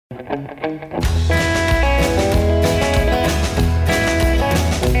Hello,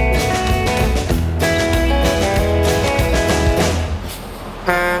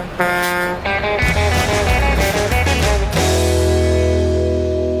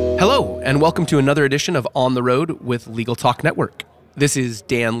 and welcome to another edition of On the Road with Legal Talk Network. This is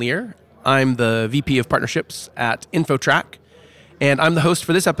Dan Lear. I'm the VP of Partnerships at InfoTrack, and I'm the host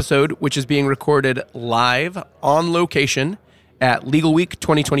for this episode, which is being recorded live on location at Legalweek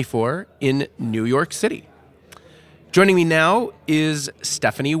 2024 in New York City. Joining me now is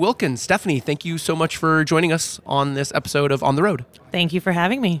Stephanie Wilkins. Stephanie, thank you so much for joining us on this episode of On the Road. Thank you for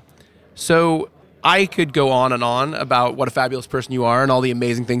having me. So I could go on and on about what a fabulous person you are and all the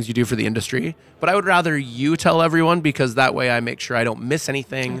amazing things you do for the industry, but I would rather you tell everyone because that way I make sure I don't miss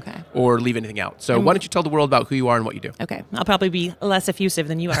anything or leave anything out. So why don't you tell the world about who you are and what you do? Okay. I'll probably be less effusive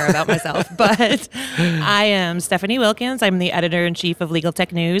than you are about myself, but I am Stephanie Wilkins. I'm the Editor-in-Chief of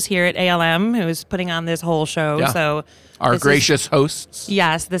Legaltech News here at ALM, who is putting on this whole show. Yeah. So our gracious hosts.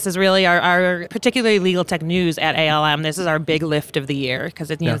 Yes, this is really our particularly Legaltech News at ALM. This is our big lift of the year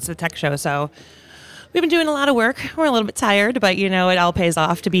because it's a tech show. So we've been doing a lot of work. We're a little bit tired, but it all pays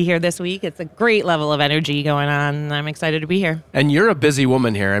off to be here this week. It's a great level of energy going on, and I'm excited to be here. And you're a busy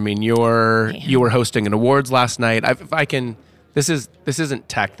woman here. I mean, you were hosting an awards last night. This isn't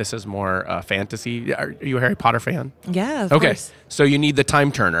tech. This is more fantasy. Are you a Harry Potter fan? Yeah, of course. So you need the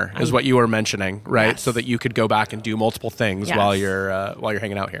time turner, is what you were mentioning, right? Yes. So that you could go back and do multiple things while you're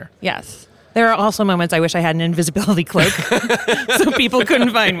hanging out here. Yes. There are also moments I wish I had an invisibility cloak so people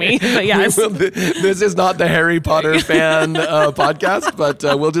couldn't find me. But yes. This is not the Harry Potter fan podcast, but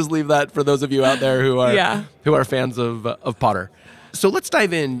we'll just leave that for those of you out there who are fans of Potter. So let's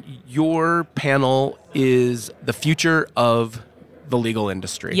dive in. Your panel is the future of the legal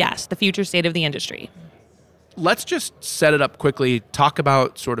industry. Yes, the future state of the industry. Let's just set it up quickly. Talk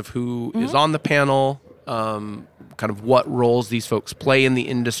about sort of who is on the panel, kind of what roles these folks play in the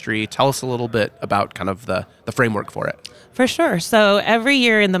industry. Tell us a little bit about kind of the framework for it. For sure. So every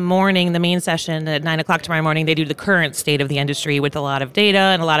year in the morning, the main session at 9 o'clock tomorrow morning, they do the current state of the industry with a lot of data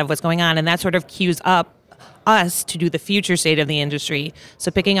and a lot of what's going on. And that sort of cues up us to do the future state of the industry. So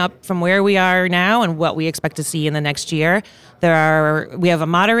picking up from where we are now and what we expect to see in the next year, we have a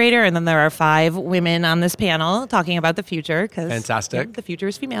moderator, and then there are 5 women on this panel talking about the future. Fantastic. The future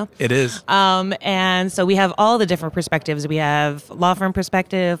is female. It is. And so we have all the different perspectives. We have law firm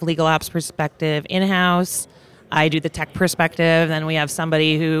perspective, legal ops perspective, in-house. I do the tech perspective. Then we have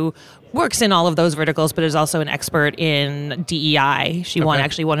somebody who works in all of those verticals, but is also an expert in DEI. She won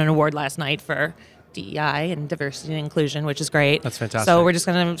an award last night for DEI and diversity and inclusion, which is great. That's fantastic. So we're just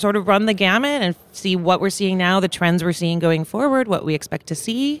going to sort of run the gamut and see what we're seeing now, the trends we're seeing going forward, what we expect to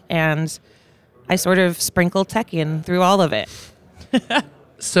see, and I sort of sprinkle tech in through all of it.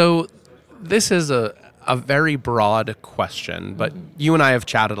 So this is a very broad question, but you and I have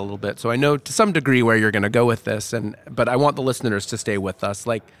chatted a little bit, so I know to some degree where you're going to go with this, but I want the listeners to stay with us.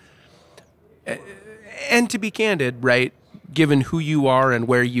 And to be candid, right? Given who you are and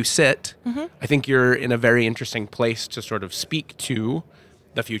where you sit, I think you're in a very interesting place to sort of speak to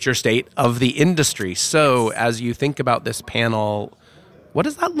the future state of the industry. So as you think about this panel, what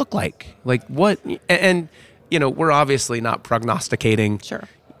does that look like? Like what, and we're obviously not prognosticating,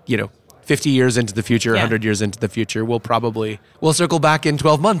 50 years into the future, 100 years into the future. We'll circle back in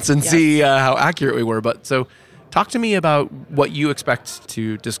 12 months and see how accurate we were. But so talk to me about what you expect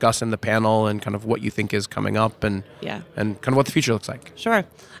to discuss in the panel and kind of what you think is coming up and kind of what the future looks like. Sure.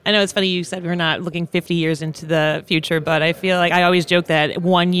 I know it's funny you said we're not looking 50 years into the future, but I feel like I always joke that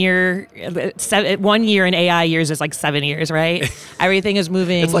 1 year in AI years is like 7 years, right? Everything is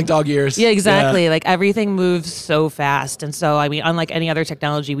moving. It's like dog years. Yeah, exactly. Like everything moves so fast. And so, I mean, unlike any other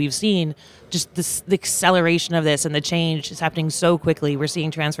technology we've seen, just the acceleration of this and the change is happening so quickly. We're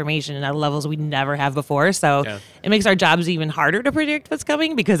seeing transformation at levels we never have before. So it makes our jobs even harder to predict what's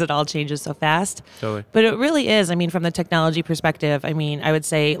coming because it all changes so fast. Totally. But it really is. I mean, from the technology perspective, I mean, I would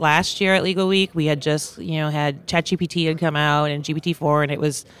say last year at Legal Week, we had just, had ChatGPT had come out and GPT-4, and it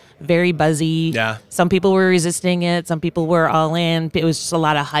was very buzzy. Yeah. Some people were resisting it. Some people were all in. It was just a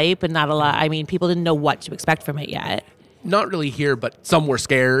lot of hype and not a lot. I mean, people didn't know what to expect from it yet. Not really here, but some were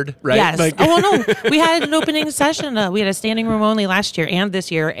scared, right? Yes. No. We had an opening session. We had a standing room only last year and this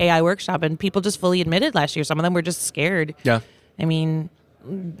year AI workshop, and people just fully admitted last year. Some of them were just scared. Yeah. I mean,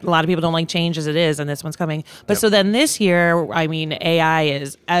 a lot of people don't like change as it is, and this one's coming. But so then this year, I mean, AI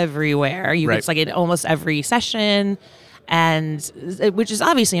is everywhere. It's like in almost every session. and which is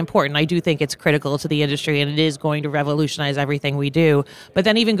obviously important. I do think it's critical to the industry, and it is going to revolutionize everything we do. But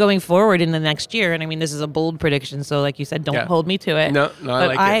then even going forward in the next year, and I mean, this is a bold prediction, so like you said, don't hold me to it. No,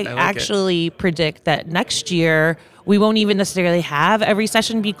 but I like actually predict that next year we won't even necessarily have every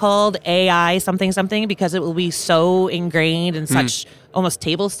session be called AI something something, because it will be so ingrained and such almost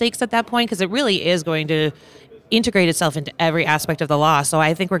table stakes at that point, because it really is going to integrate itself into every aspect of the law. So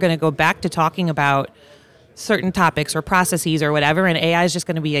I think we're going to go back to talking about certain topics or processes or whatever, and AI is just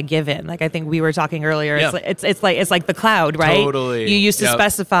going to be a given. Like I think we were talking earlier, it's like the cloud, right? Totally. You used to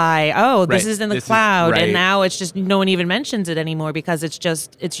specify, this is in the cloud, and now it's just no one even mentions it anymore because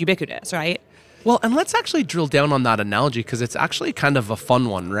it's ubiquitous, right? Well, and let's actually drill down on that analogy, because it's actually kind of a fun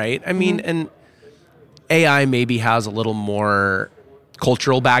one, right? I mean, and AI maybe has a little more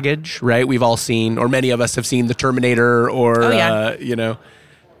cultural baggage, right? We've all seen, or many of us have seen, The Terminator or,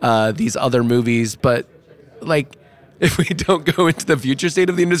 these other movies. But, like, if we don't go into the future state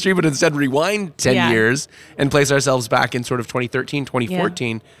of the industry, but instead rewind 10 years and place ourselves back in sort of 2013,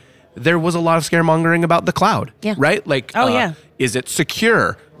 2014, there was a lot of scaremongering about the cloud, right? Like, is it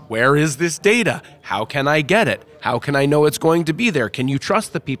secure? Where is this data? How can I get it? How can I know it's going to be there? Can you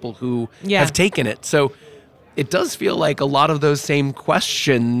trust the people who have taken it? So it does feel like a lot of those same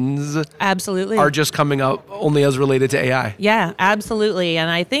questions are just coming up only as related to AI. Yeah, absolutely. And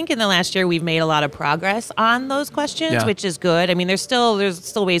I think in the last year we've made a lot of progress on those questions, which is good. I mean, there's still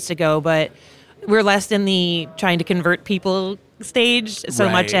ways to go, but we're less in the trying to convert people stage so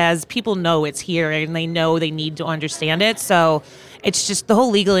much as people know it's here and they know they need to understand it. So it's just the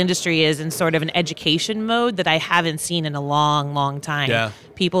whole legal industry is in sort of an education mode that I haven't seen in a long, long time. Yeah.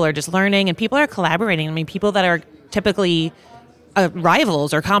 People are just learning and people are collaborating. I mean, people that are typically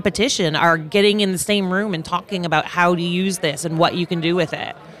rivals or competition are getting in the same room and talking about how to use this and what you can do with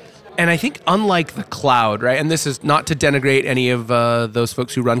it. And I think unlike the cloud, right, and this is not to denigrate any of those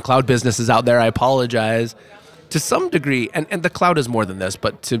folks who run cloud businesses out there, I apologize, to some degree, and the cloud is more than this,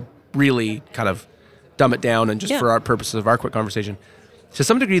 but to really kind of dumb it down and just for our purposes of our quick conversation, to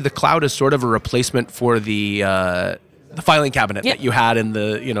some degree, the cloud is sort of a replacement for the filing cabinet that you had in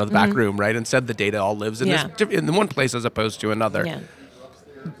the the back room, right? Instead, the data all lives in in one place as opposed to another. Yeah.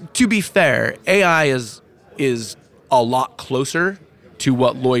 To be fair, AI is a lot closer to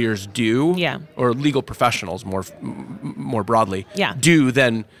what lawyers do, or legal professionals more broadly, do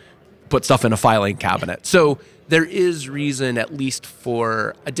than put stuff in a filing cabinet. So there is reason, at least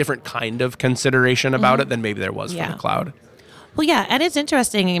for a different kind of consideration about it than maybe there was for the cloud. Well, yeah, and it's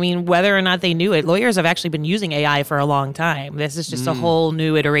interesting. I mean, whether or not they knew it, lawyers have actually been using AI for a long time. This is just a whole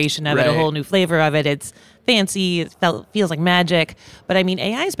new iteration of it, a whole new flavor of it. It's fancy. It feels like magic. But I mean,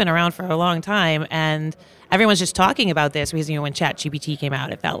 AI has been around for a long time, and everyone's just talking about this because, when ChatGPT came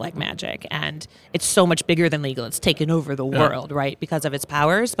out, it felt like magic. And it's so much bigger than legal. It's taken over the world, right, because of its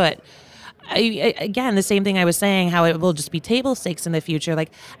powers. But again, the same thing I was saying, how it will just be table stakes in the future.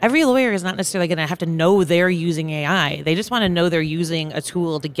 Like, every lawyer is not necessarily going to have to know they're using AI. They just want to know they're using a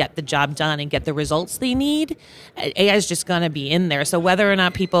tool to get the job done and get the results they need. AI is just going to be in there. So whether or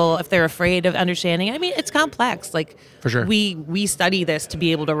not people, if they're afraid of understanding, I mean, it's complex. Like, for sure, we study this to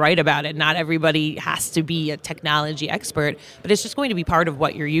be able to write about it. Not everybody has to be a technology expert, but it's just going to be part of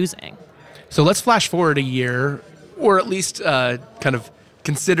what you're using. So let's flash forward a year, or at least kind of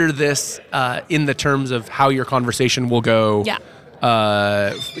consider this in the terms of how your conversation will go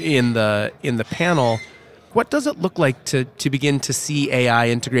in the panel. What does it look like to begin to see AI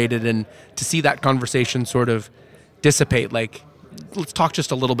integrated and to see that conversation sort of dissipate? Like, let's talk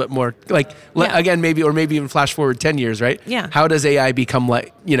just a little bit more. Like, again, maybe even flash forward 10 years, right? Yeah. How does AI become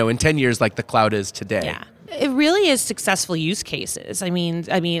like, in 10 years like the cloud is today? Yeah. It really is successful use cases. I mean,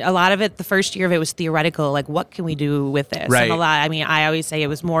 a lot of it, the first year of it was theoretical. Like, what can we do with this? Right. And I always say it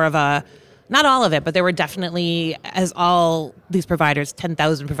was more of not all of it, but there were definitely, as all these providers,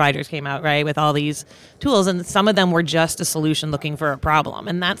 10,000 providers came out, right, with all these tools. And some of them were just a solution looking for a problem.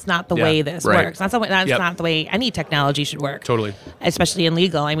 And that's not the way this works. That's not the way any technology should work. Totally. Especially in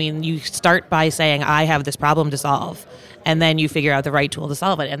legal. I mean, you start by saying, I have this problem to solve. And then you figure out the right tool to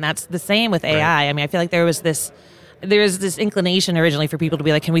solve it. And that's the same with AI. Right. I mean, I feel like there was this inclination originally for people to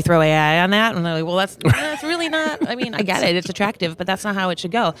be like, can we throw AI on that? And they're like, well, that's really not, I mean, I get it. It's attractive, but that's not how it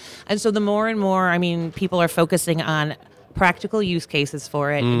should go. And so the more and more, I mean, people are focusing on practical use cases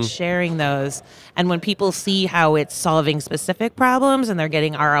for it and sharing those. And when people see how it's solving specific problems and they're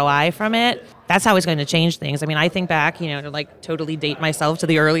getting ROI from it, that's how it's going to change things. I mean, I think back, to like totally date myself to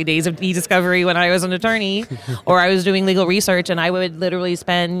the early days of e-discovery when I was an attorney or I was doing legal research, and I would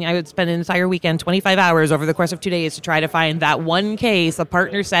spend an entire weekend, 25 hours over the course of 2 days to try to find that one case a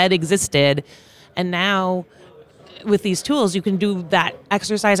partner said existed. And now with these tools, you can do that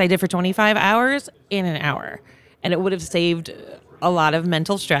exercise I did for 25 hours in an hour. And it would have saved a lot of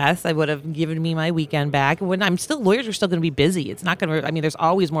mental stress. I would have given me my weekend back. When lawyers are still going to be busy. It's not going to, there's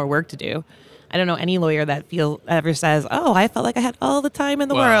always more work to do. I don't know any lawyer that ever says, "Oh, I felt like I had all the time in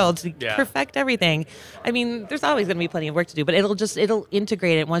the world to perfect everything." There's always going to be plenty of work to do, but it'll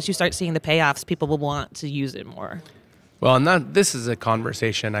integrate it. Once you start seeing the payoffs, people will want to use it more. Well, and this is a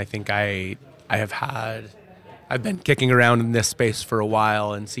conversation I think I have had. I've been kicking around in this space for a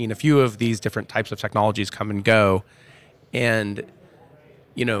while and seen a few of these different types of technologies come and go. And,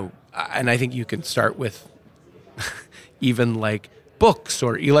 and I think you can start with even like books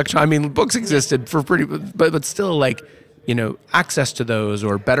or books existed for but still access to those,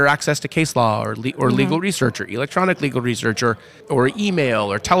 or better access to case law or legal research or electronic legal research or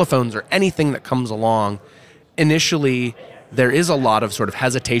email or telephones or anything that comes along. Initially, there is a lot of sort of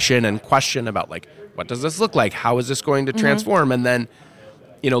hesitation and question about what does this look like? How is this going to transform? And then,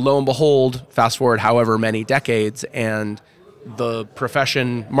 lo and behold, fast forward however many decades, and the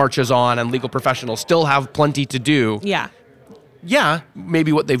profession marches on and legal professionals still have plenty to do. Yeah,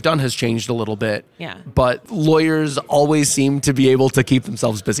 maybe what they've done has changed a little bit. Yeah. But lawyers always seem to be able to keep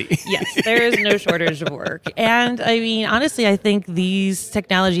themselves busy. Yes, there is no shortage of work. And honestly, I think these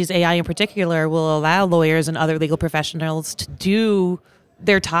technologies, AI in particular, will allow lawyers and other legal professionals to do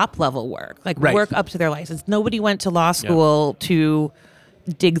their top level work, work up to their license. Nobody went to law school to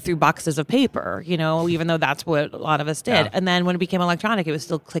dig through boxes of paper, even though that's what a lot of us did. And then when it became electronic, it was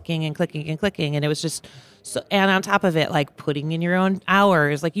still clicking and clicking and clicking. And it was just and on top of it, putting in your own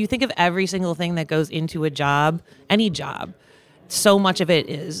hours. You think of every single thing that goes into a job, any job, so much of it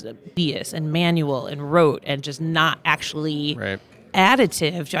is BS and manual and rote and just not actually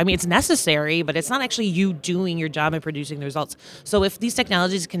additive. It's necessary, but it's not actually you doing your job and producing the results. So if these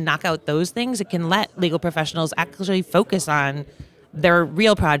technologies can knock out those things, it can let legal professionals actually focus on their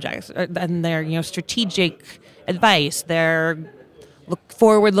real projects and their strategic advice, their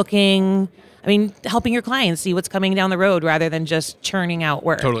forward-looking, helping your clients see what's coming down the road rather than just churning out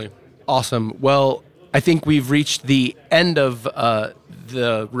work. Totally. Awesome. Well, I think we've reached the end of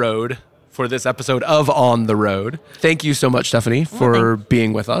the road for this episode of On the Road. Thank you so much, Stephanie, for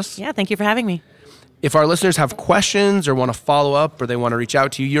being with us. Yeah, thank you for having me. If our listeners have questions or want to follow up or they want to reach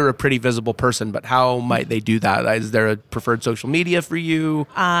out to you, you're a pretty visible person, but how might they do that? Is there a preferred social media for you?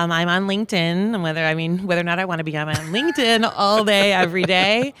 I'm on LinkedIn. Whether or not I want to be, I'm on LinkedIn all day, every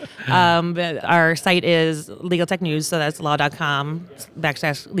day. But our site is Legaltech News, so that's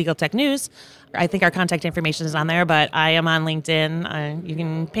law.com/Legaltech News. I think our contact information is on there, but I am on LinkedIn. You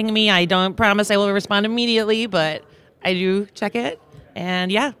can ping me. I don't promise I will respond immediately, but I do check it.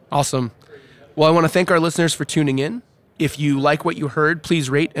 And yeah. Awesome. Well, I want to thank our listeners for tuning in. If you like what you heard, please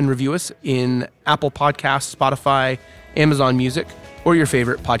rate and review us in Apple Podcasts, Spotify, Amazon Music, or your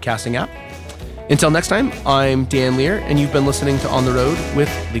favorite podcasting app. Until next time, I'm Dan Lear, and you've been listening to On the Road with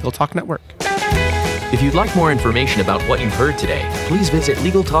Legal Talk Network. If you'd like more information about what you've heard today, please visit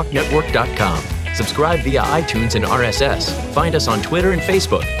LegalTalkNetwork.com. Subscribe via iTunes and RSS. Find us on Twitter and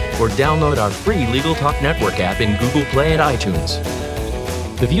Facebook, or download our free Legal Talk Network app in Google Play and iTunes.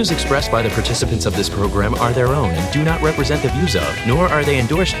 The views expressed by the participants of this program are their own and do not represent the views of, nor are they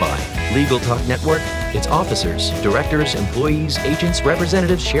endorsed by, Legal Talk Network, its officers, directors, employees, agents,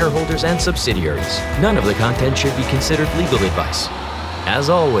 representatives, shareholders, and subsidiaries. None of the content should be considered legal advice. As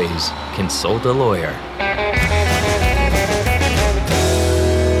always, consult a lawyer.